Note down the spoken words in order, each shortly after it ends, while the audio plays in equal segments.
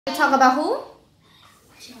You talk about who?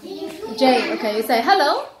 Jay. Okay, you say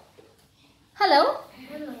hello. Hello.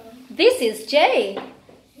 This is Jay.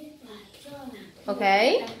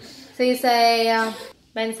 Okay. So you say,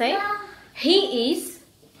 Ben say, he is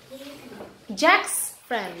Jack's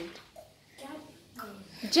friend.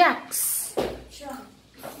 Jack's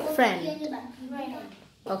friend.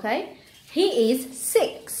 Okay. He is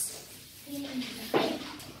 6.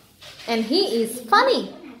 And he is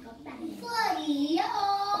funny.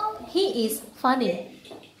 He is funny.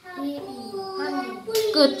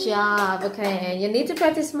 Good job. Okay, you need to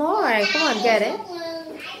practice more. Come on, get it.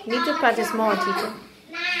 You need to practice more, teacher.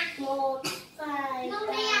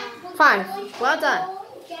 5. Well done.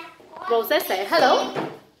 Rosé, say hello.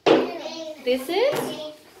 This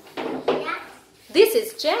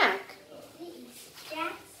is Jack.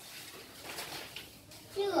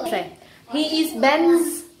 Say, he is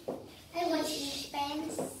Ben's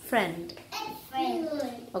friend.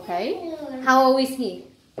 Okay. How old is he?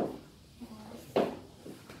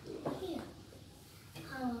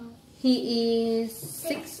 He is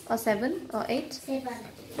 6 or 7 or 8? 7.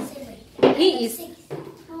 He is.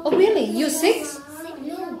 Oh really? You 6?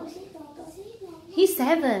 He's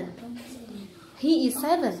 7. He is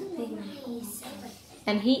 7.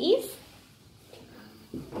 And he is?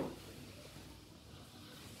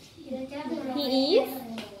 He is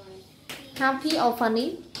happy or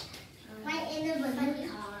funny?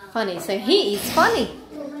 Funny. So he is funny.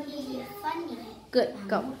 Good.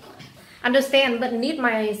 Go. Understand, but need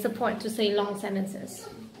my support to say long sentences.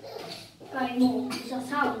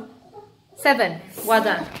 7. Well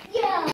done.